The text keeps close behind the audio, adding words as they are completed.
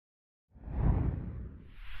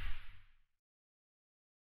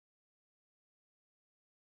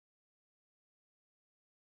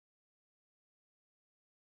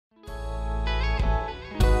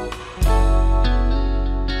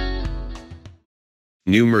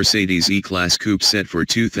New Mercedes E-Class Coupe set for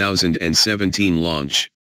 2017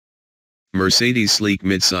 launch. Mercedes' sleek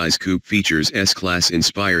midsize coupe features S-Class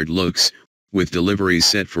inspired looks, with deliveries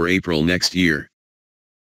set for April next year.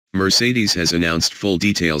 Mercedes has announced full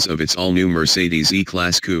details of its all-new Mercedes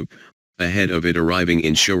E-Class Coupe, ahead of it arriving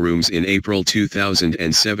in showrooms in April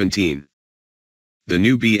 2017. The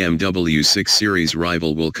new BMW 6 Series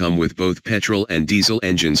rival will come with both petrol and diesel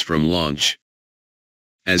engines from launch.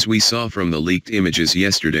 As we saw from the leaked images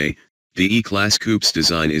yesterday, the E-Class Coupe's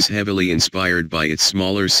design is heavily inspired by its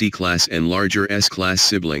smaller C-Class and larger S-Class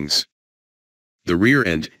siblings. The rear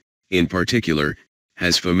end, in particular,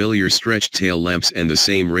 has familiar stretched tail lamps and the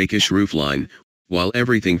same rakish roofline, while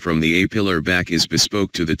everything from the A-pillar back is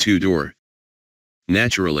bespoke to the two-door.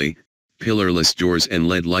 Naturally, pillarless doors and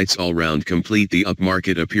LED lights all round complete the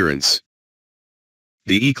upmarket appearance.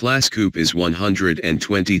 The E-Class Coupe is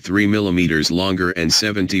 123 mm longer and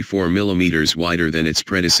 74 mm wider than its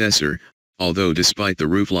predecessor, although despite the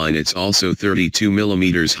roofline it's also 32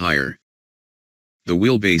 mm higher. The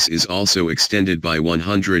wheelbase is also extended by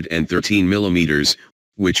 113 mm,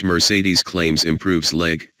 which Mercedes claims improves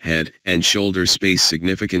leg, head, and shoulder space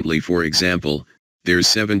significantly. For example, there's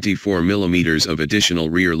 74 mm of additional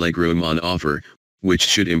rear legroom on offer, which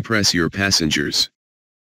should impress your passengers.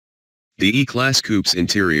 The E-Class Coupe's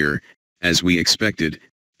interior, as we expected,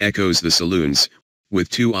 echoes the saloon's, with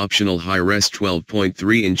two optional high-res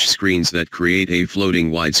 12.3-inch screens that create a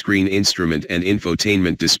floating widescreen instrument and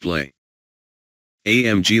infotainment display.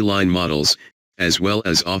 AMG line models, as well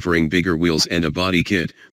as offering bigger wheels and a body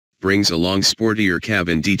kit, brings along sportier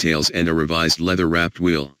cabin details and a revised leather-wrapped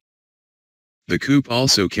wheel. The coupe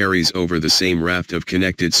also carries over the same raft of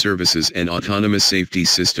connected services and autonomous safety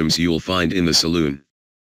systems you'll find in the saloon.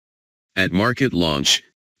 At market launch,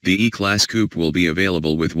 the E-Class Coupe will be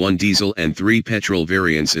available with 1 diesel and 3 petrol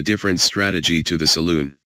variants, a different strategy to the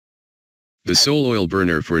saloon. The sole oil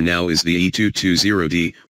burner for now is the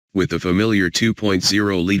E220D, with the familiar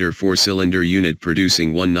 2.0-liter 4-cylinder unit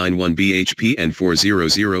producing 191 bhp and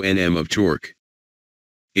 400 Nm of torque.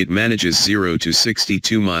 It manages 0 to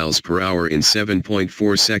 62 miles per hour in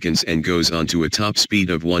 7.4 seconds and goes on to a top speed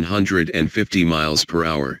of 150 miles per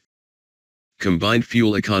hour. Combined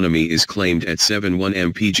fuel economy is claimed at 71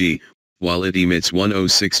 mpg, while it emits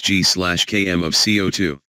 106 g/km of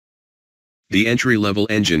CO2. The entry-level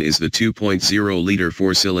engine is the 2.0-liter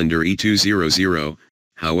 4-cylinder E200,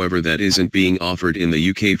 however that isn't being offered in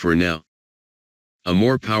the UK for now. A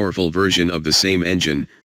more powerful version of the same engine,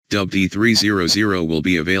 dubbed E300, will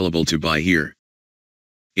be available to buy here.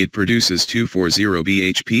 It produces 240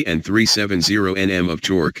 bhp and 370 Nm of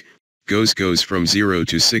torque, goes from 0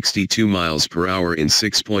 to 62 miles per hour in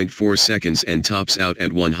 6.4 seconds and tops out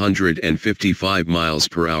at 155 miles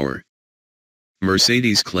per hour.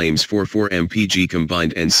 Mercedes claims 44 mpg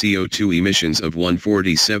combined and CO2 emissions of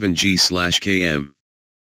 147 g/km.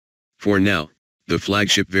 For now, the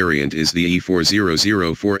flagship variant is the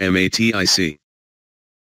E400 4MATIC.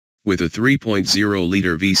 With a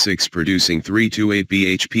 3.0-liter V6 producing 328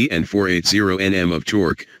 bhp and 480 Nm of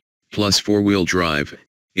torque, plus four-wheel drive,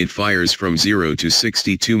 it fires from 0 to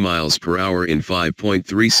 62 miles per hour in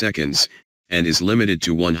 5.3 seconds, and is limited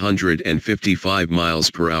to 155 miles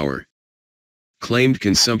per hour. Claimed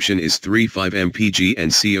consumption is 35 mpg and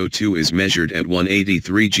CO2 is measured at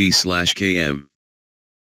 183 g/km.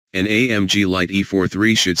 An AMG Light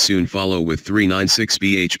E43 should soon follow with 396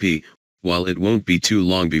 bhp, while it won't be too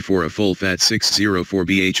long before a full-fat 604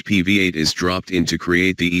 bhp V8 is dropped in to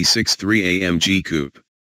create the E63 AMG Coupe.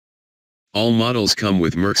 All models come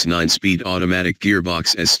with Merc's 9-speed automatic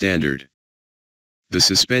gearbox as standard. The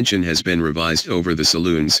suspension has been revised over the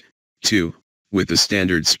saloons, too, with the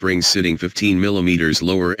standard springs sitting 15 mm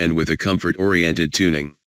lower and with a comfort-oriented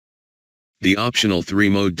tuning. The optional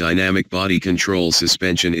 3-mode dynamic body control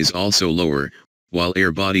suspension is also lower, while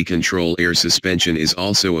air body control air suspension is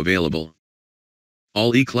also available.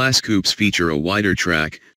 All E-Class Coupes feature a wider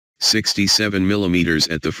track, 67 mm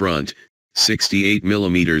at the front, 68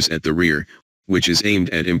 mm at the rear, which is aimed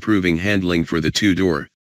at improving handling for the two-door.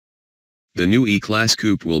 The new E-Class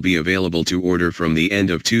Coupe will be available to order from the end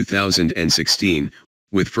of 2016,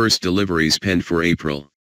 with first deliveries penned for April.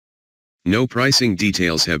 No pricing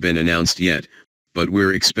details have been announced yet, but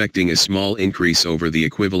we're expecting a small increase over the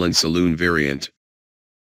equivalent saloon variant.